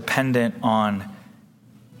godliness is dependent on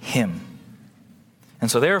Him.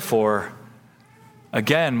 And so therefore,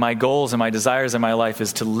 again, my goals and my desires in my life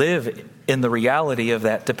is to live in the reality of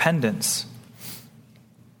that dependence.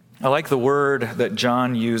 I like the word that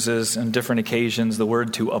John uses on different occasions, the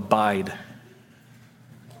word to abide.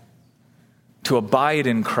 To abide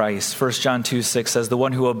in Christ. 1 John 2:6 says, the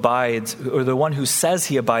one who abides, or the one who says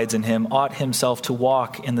he abides in him, ought himself to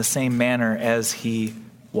walk in the same manner as he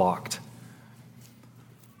walked.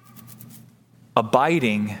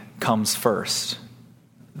 Abiding comes first,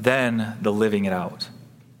 then the living it out.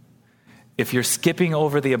 If you're skipping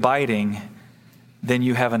over the abiding, then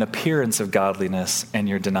you have an appearance of godliness and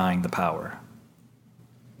you're denying the power.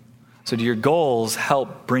 So do your goals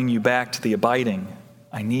help bring you back to the abiding?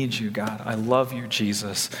 I need you, God. I love you,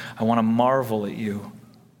 Jesus. I want to marvel at you.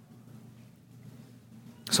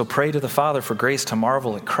 So pray to the Father for grace to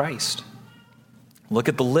marvel at Christ. Look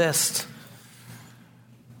at the list.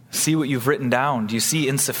 See what you've written down. Do you see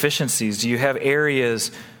insufficiencies? Do you have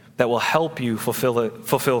areas that will help you fulfill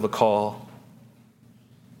the call?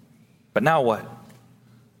 But now what?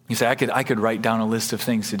 You say, I could write down a list of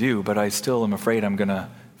things to do, but I still am afraid I'm going to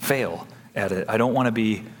fail at it. I don't want to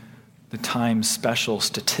be the Times special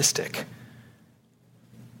statistic.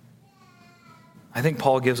 I think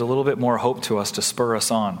Paul gives a little bit more hope to us to spur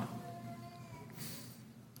us on.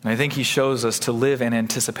 And I think he shows us to live in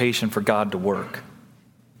anticipation for God to work.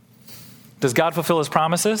 Does God fulfill his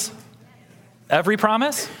promises? Every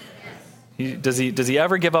promise? Does he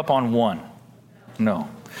ever give up on one? No.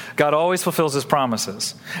 God always fulfills his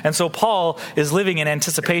promises. And so Paul is living in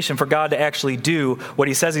anticipation for God to actually do what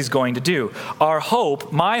he says he's going to do. Our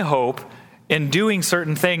hope, my hope, in doing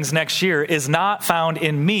certain things next year is not found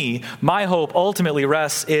in me. My hope ultimately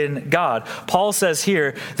rests in God. Paul says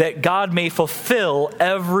here that God may fulfill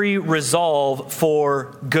every resolve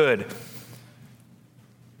for good.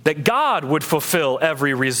 That God would fulfill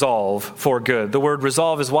every resolve for good. The word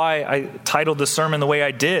resolve is why I titled the sermon the way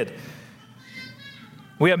I did.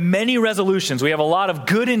 We have many resolutions. We have a lot of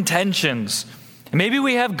good intentions. And maybe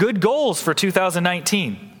we have good goals for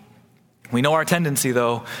 2019. We know our tendency,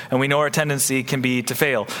 though, and we know our tendency can be to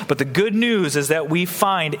fail. But the good news is that we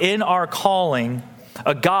find in our calling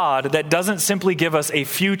a God that doesn't simply give us a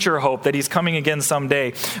future hope that he's coming again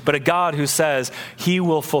someday, but a God who says he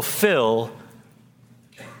will fulfill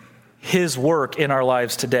his work in our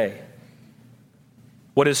lives today.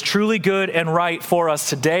 What is truly good and right for us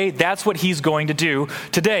today, that's what he's going to do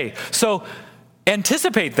today. So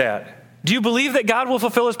anticipate that. Do you believe that God will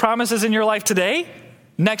fulfill his promises in your life today?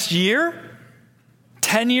 Next year?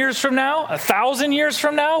 10 years from now? 1,000 years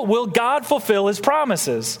from now? Will God fulfill his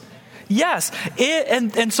promises? Yes.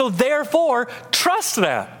 And so therefore, trust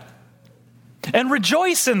that. And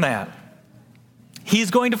rejoice in that.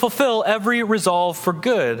 He's going to fulfill every resolve for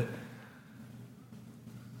good.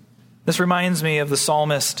 This reminds me of the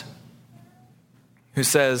psalmist who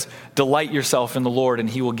says, "Delight yourself in the Lord, and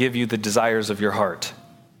he will give you the desires of your heart."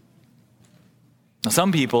 Now,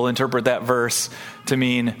 some people interpret that verse to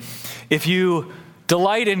mean, if you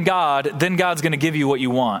delight in God, then God's going to give you what you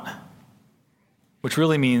want. Which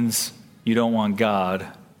really means you don't want God,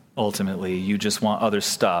 ultimately. You just want other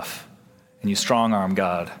stuff, and you strong-arm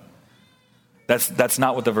God. That's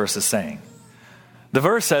not what the verse is saying. The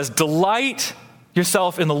verse says, delight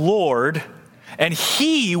yourself in the Lord, and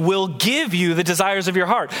he will give you the desires of your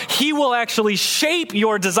heart. He will actually shape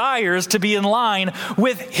your desires to be in line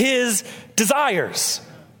with his desires.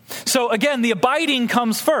 So again, the abiding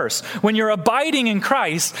comes first. When you're abiding in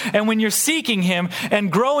Christ and when you're seeking him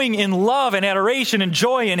and growing in love and adoration and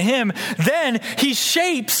joy in him, then he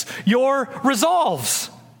shapes your resolves.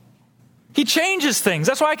 He changes things.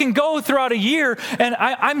 That's why I can go throughout a year and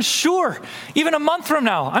I'm sure even a month from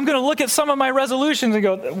now, I'm going to look at some of my resolutions and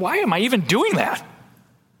go, why am I even doing that?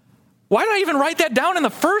 Why did I even write that down in the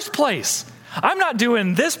first place? I'm not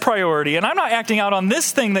doing this priority and I'm not acting out on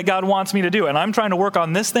this thing that God wants me to do and I'm trying to work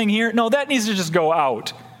on this thing here. No, that needs to just go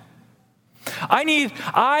out. I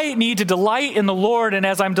need to delight in the Lord, and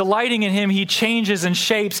as I'm delighting in him, he changes and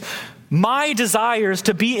shapes my desires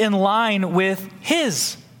to be in line with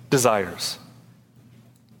his desires.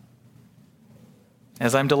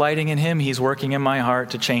 As I'm delighting in him, he's working in my heart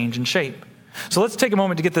to change and shape. So let's take a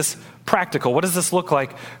moment to get this practical. What does this look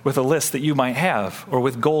like with a list that you might have or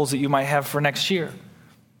with goals that you might have for next year?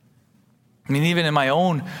 I mean, even in my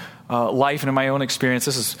own life and in my own experience,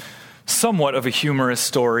 this is somewhat of a humorous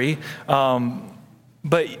story.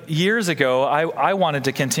 But years ago, I wanted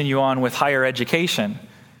to continue on with higher education.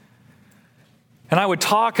 And I would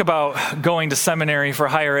talk about going to seminary for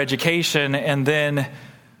higher education, and then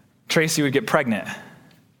Tracy would get pregnant.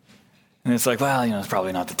 And it's like, well, it's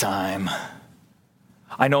probably not the time.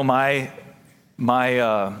 I know my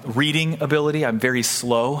reading ability, I'm very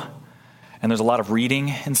slow, and there's a lot of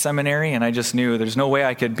reading in seminary, and I just knew there's no way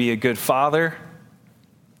I could be a good father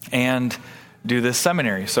and do this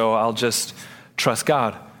seminary, so I'll just trust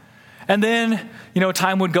God. And then,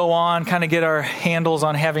 time would go on, kind of get our handles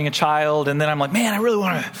on having a child, and then I'm like, man, I really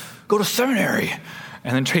want to go to seminary.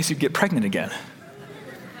 And then Tracy would get pregnant again.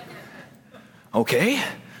 Okay.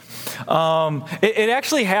 It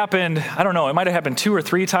actually happened, I don't know, it might have happened 2 or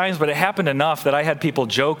 3 times, but it happened enough that I had people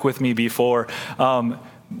joke with me before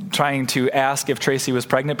trying to ask if Tracy was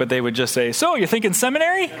pregnant, but they would just say, so, you're thinking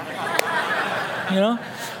seminary?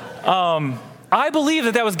 I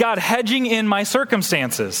believe that was God hedging in my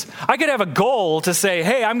circumstances. I could have a goal to say,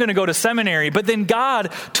 hey, I'm going to go to seminary, but then God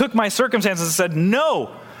took my circumstances and said,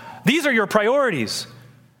 no, these are your priorities.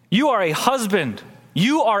 You are a husband.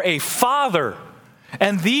 You are a father.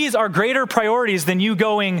 And these are greater priorities than you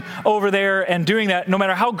going over there and doing that, no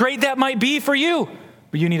matter how great that might be for you.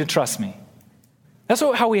 But you need to trust me. That's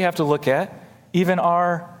how we have to look at even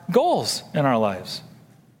our goals in our lives.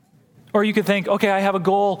 Or you could think, okay, I have a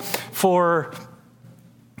goal for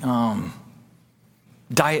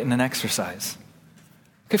diet and an exercise.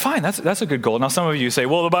 Okay, fine, that's a good goal. Now some of you say,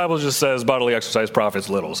 well, the Bible just says bodily exercise profits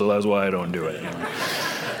little, so that's why I don't do it.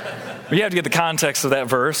 But you have to get the context of that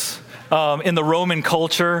verse. In the Roman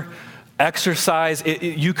culture, Exercise,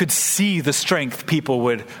 you could see the strength people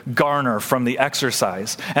would garner from the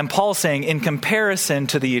exercise. And Paul's saying, in comparison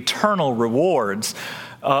to the eternal rewards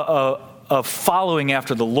of following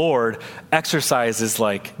after the Lord, exercise is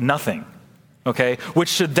like nothing. Okay, which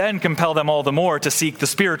should then compel them all the more to seek the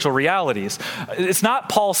spiritual realities. It's not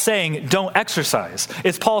Paul saying don't exercise.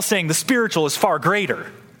 It's Paul saying the spiritual is far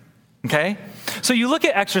greater. Okay? So you look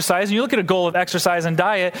at exercise and you look at a goal of exercise and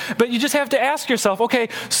diet, but you just have to ask yourself, okay,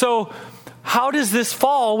 so how does this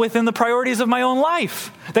fall within the priorities of my own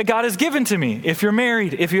life that God has given to me? If you're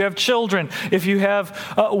married, if you have children, if you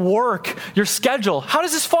have work, your schedule, how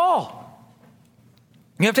does this fall?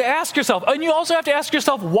 You have to ask yourself, and you also have to ask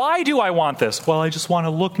yourself, why do I want this? Well, I just want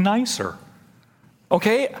to look nicer.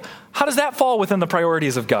 Okay? How does that fall within the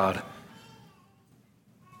priorities of God?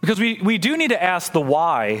 Because we do need to ask the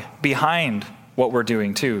why behind what we're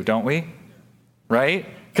doing too, don't we? Right?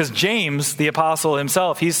 Because James, the apostle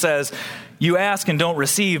himself, he says, you ask and don't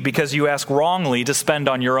receive because you ask wrongly to spend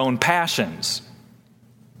on your own passions.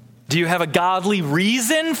 Do you have a godly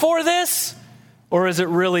reason for this? Or is it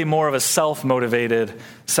really more of a self-motivated,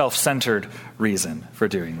 self-centered reason for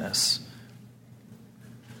doing this?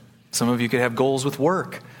 Some of you could have goals with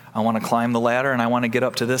work. I want to climb the ladder and I want to get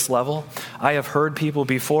up to this level. I have heard people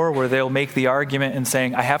before where they'll make the argument in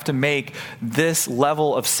saying, I have to make this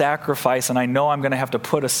level of sacrifice and I know I'm going to have to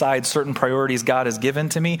put aside certain priorities God has given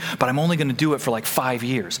to me, but I'm only going to do it for like 5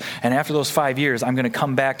 years. And after those 5 years, I'm going to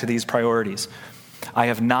come back to these priorities. I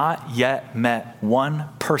have not yet met one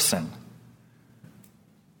person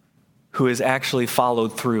who has actually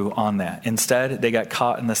followed through on that. Instead, they got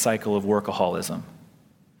caught in the cycle of workaholism.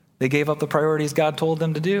 They gave up the priorities God told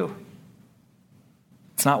them to do.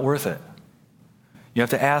 It's not worth it. You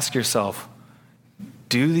have to ask yourself,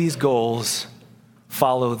 do these goals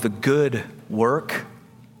follow the good work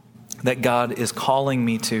that God is calling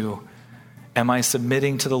me to? Am I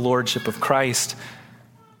submitting to the lordship of Christ?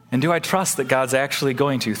 And do I trust that God's actually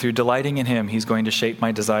going to, through delighting in him, he's going to shape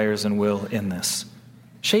my desires and will in this?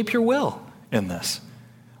 Shape your will in this.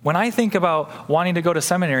 When I think about wanting to go to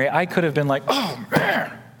seminary, I could have been like, oh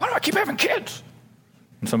man, why do I keep having kids?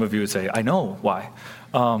 And some of you would say, I know why.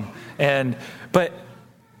 But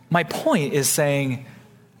my point is saying,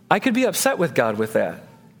 I could be upset with God with that.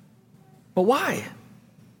 But why?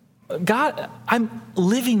 God, I'm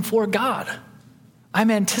living for God.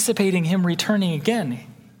 I'm anticipating him returning again.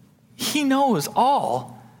 He knows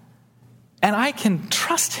all, and I can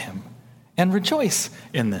trust him and rejoice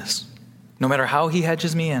in this, no matter how he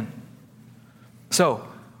hedges me in. So,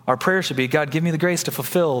 our prayer should be, God, give me the grace to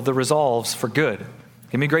fulfill the resolves for good.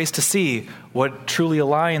 Give me grace to see what truly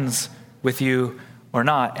aligns with you or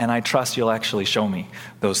not, and I trust you'll actually show me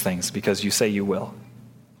those things because you say you will.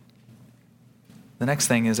 The next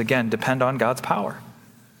thing is, again, depend on God's power.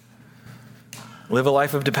 Live a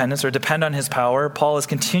life of dependence or depend on his power. Paul is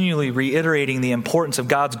continually reiterating the importance of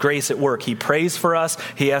God's grace at work. He prays for us.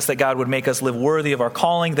 He asks that God would make us live worthy of our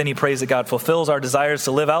calling. Then he prays that God fulfills our desires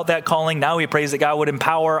to live out that calling. Now he prays that God would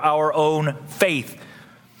empower our own faith.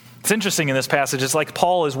 It's interesting in this passage. It's like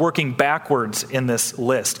Paul is working backwards in this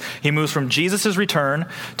list. He moves from Jesus' return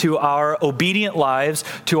to our obedient lives,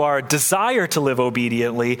 to our desire to live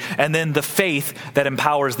obediently, and then the faith that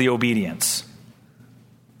empowers the obedience.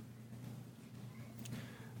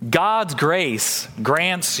 God's grace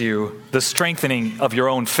grants you the strengthening of your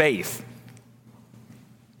own faith.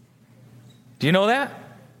 Do you know that?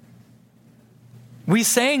 We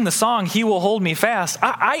sang the song, He Will Hold Me Fast.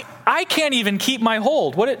 I can't even keep my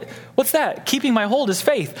hold. What's that? Keeping my hold is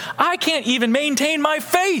faith. I can't even maintain my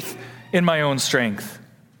faith in my own strength.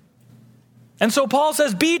 And so Paul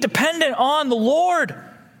says, be dependent on the Lord.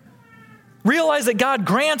 Realize that God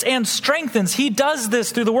grants and strengthens. He does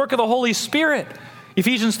this through the work of the Holy Spirit.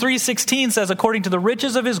 Ephesians 3:16 says, according to the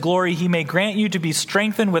riches of his glory, he may grant you to be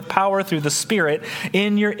strengthened with power through the Spirit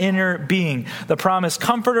in your inner being. The promised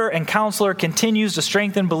comforter and counselor continues to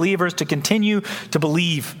strengthen believers to continue to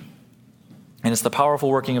believe. And it's the powerful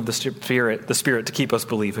working of the Spirit to keep us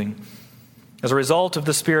believing. As a result of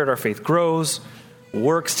the Spirit, our faith grows,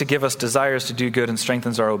 works to give us desires to do good, and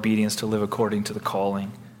strengthens our obedience to live according to the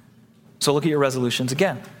calling. So look at your resolutions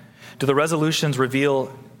again. Do the resolutions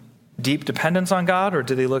reveal deep dependence on God, or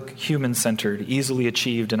do they look human-centered, easily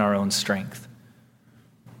achieved in our own strength?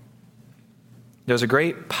 There's a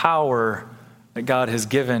great power that God has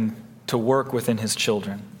given to work within his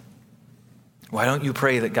children. Why don't you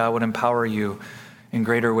pray that God would empower you in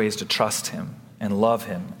greater ways to trust him and love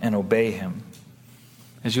him and obey him?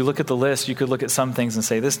 As you look at the list, you could look at some things and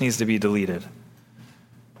say, this needs to be deleted.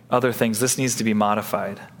 Other things, this needs to be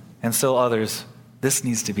modified. And still others, this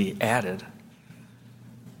needs to be added.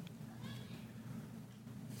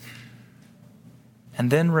 And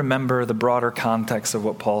then remember the broader context of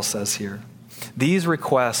what Paul says here. These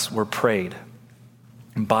requests were prayed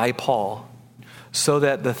by Paul so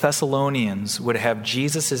that the Thessalonians would have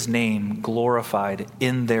Jesus' name glorified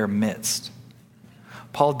in their midst.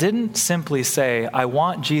 Paul didn't simply say, I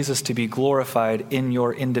want Jesus to be glorified in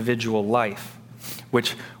your individual life,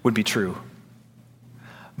 which would be true.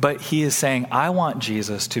 But he is saying, I want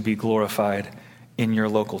Jesus to be glorified in your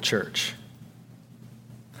local church.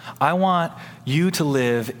 I want you to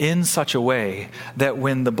live in such a way that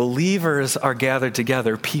when the believers are gathered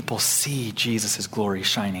together, people see Jesus' glory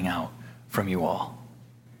shining out from you all.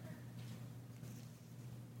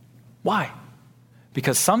 Why?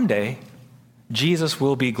 Because someday, Jesus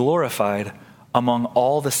will be glorified among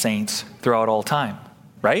all the saints throughout all time,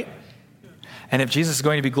 right? And if Jesus is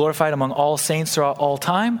going to be glorified among all saints throughout all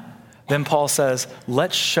time, then Paul says,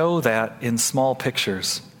 let's show that in small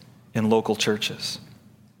pictures in local churches.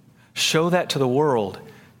 Show that to the world.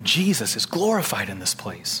 Jesus is glorified in this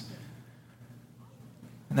place.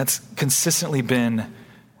 And that's consistently been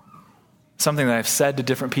something that I've said to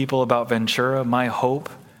different people about Ventura. My hope,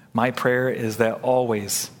 my prayer is that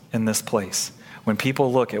always in this place, when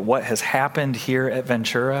people look at what has happened here at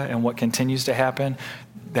Ventura and what continues to happen,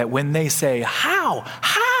 that when they say, how,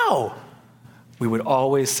 we would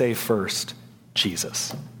always say first,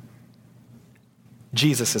 Jesus.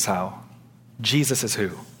 Jesus is how. Jesus is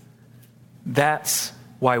who. That's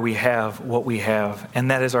why we have what we have, and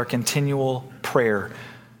that is our continual prayer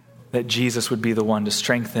that Jesus would be the one to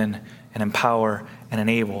strengthen and empower and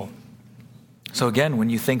enable. So again, when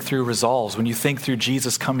you think through resolves, when you think through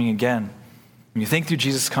Jesus coming again,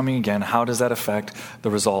 how does that affect the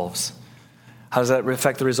resolves? How does that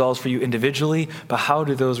affect the resolves for you individually? But how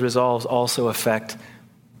do those resolves also affect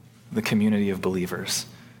the community of believers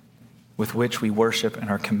with which we worship and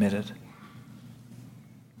are committed?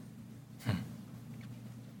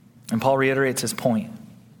 And Paul reiterates his point.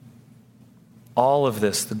 All of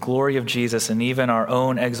this, the glory of Jesus and even our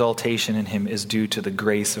own exaltation in him, is due to the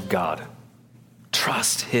grace of God.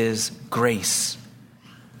 Trust his grace.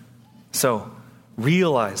 So,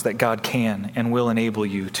 realize that God can and will enable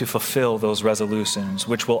you to fulfill those resolutions,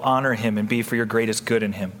 which will honor him and be for your greatest good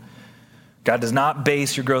in him. God does not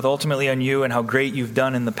base your growth ultimately on you and how great you've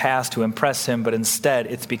done in the past to impress him, but instead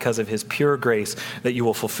it's because of his pure grace that you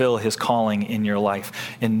will fulfill his calling in your life.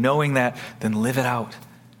 And knowing that, then live it out.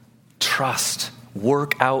 Trust.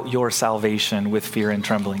 Work out your salvation with fear and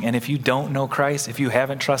trembling. And if you don't know Christ, if you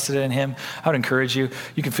haven't trusted in him, I would encourage you,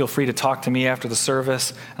 you can feel free to talk to me after the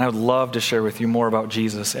service, and I would love to share with you more about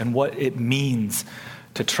Jesus and what it means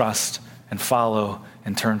to trust and follow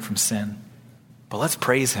and turn from sin. But let's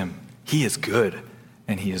praise him. He is good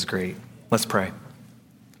and he is great. Let's pray.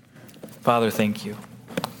 Father, thank you.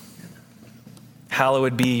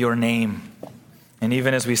 Hallowed be your name. And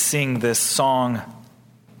even as we sing this song,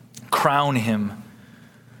 crown him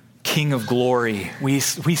King of glory. We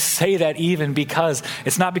say that even because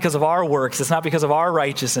it's not because of our works. It's not because of our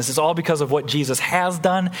righteousness. It's all because of what Jesus has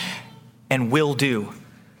done and will do.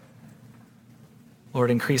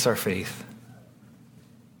 Lord, increase our faith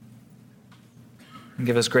and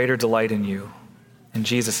give us greater delight in you. In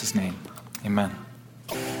Jesus' name, amen.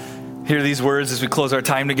 Hear these words as we close our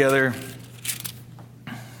time together.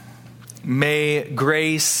 May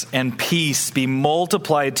grace and peace be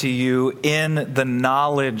multiplied to you in the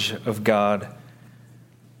knowledge of God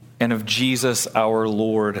and of Jesus our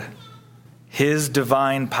Lord. His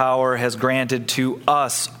divine power has granted to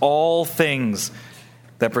us all things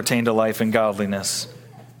that pertain to life and godliness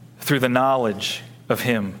through the knowledge of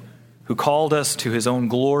him who called us to his own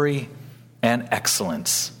glory and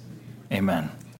excellence. Amen.